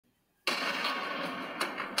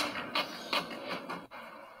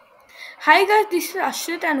Hi guys, this is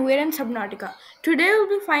Ashrit and we're in SUBNAUTICA. Today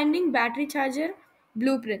we'll be finding battery charger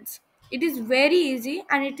blueprints. It is very easy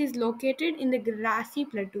and it is located in the Grassy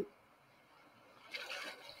Plateau.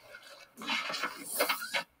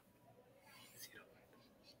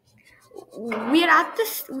 We are at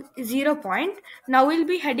this 0 point. Now we'll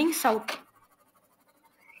be heading south.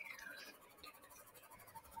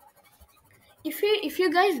 If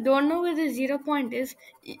you guys don't know where the 0 point is,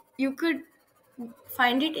 you could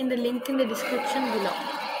find it in the link in the description below.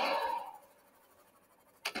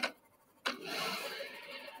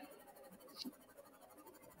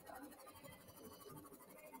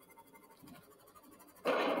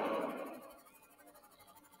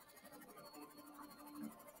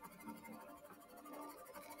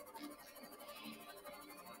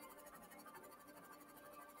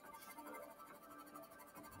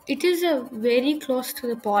 It is very close to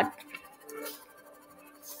the pod.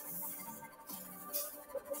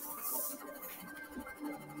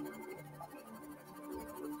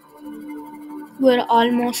 We're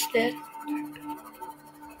almost there.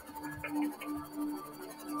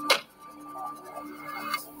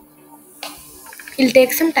 It'll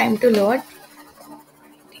take some time to load.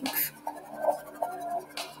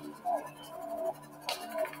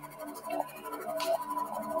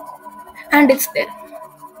 And it's there.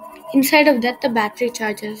 Inside of that, the battery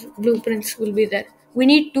chargers blueprints will be there. We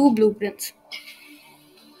need two blueprints.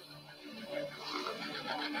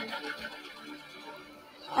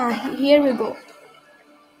 Here we go.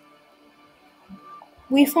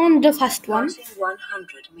 We found the first one.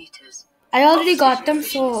 100 meters. I already got them,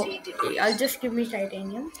 so I'll just give me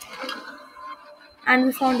titanium. And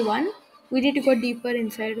we found one. We need to go deeper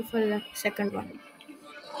inside for the second one.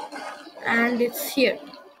 And it's here.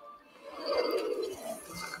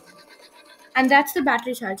 And that's the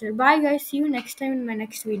battery charger. Bye guys, see you next time in my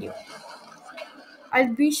next video.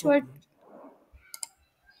 I'll be sure.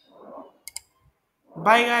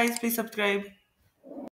 Bye guys, please subscribe.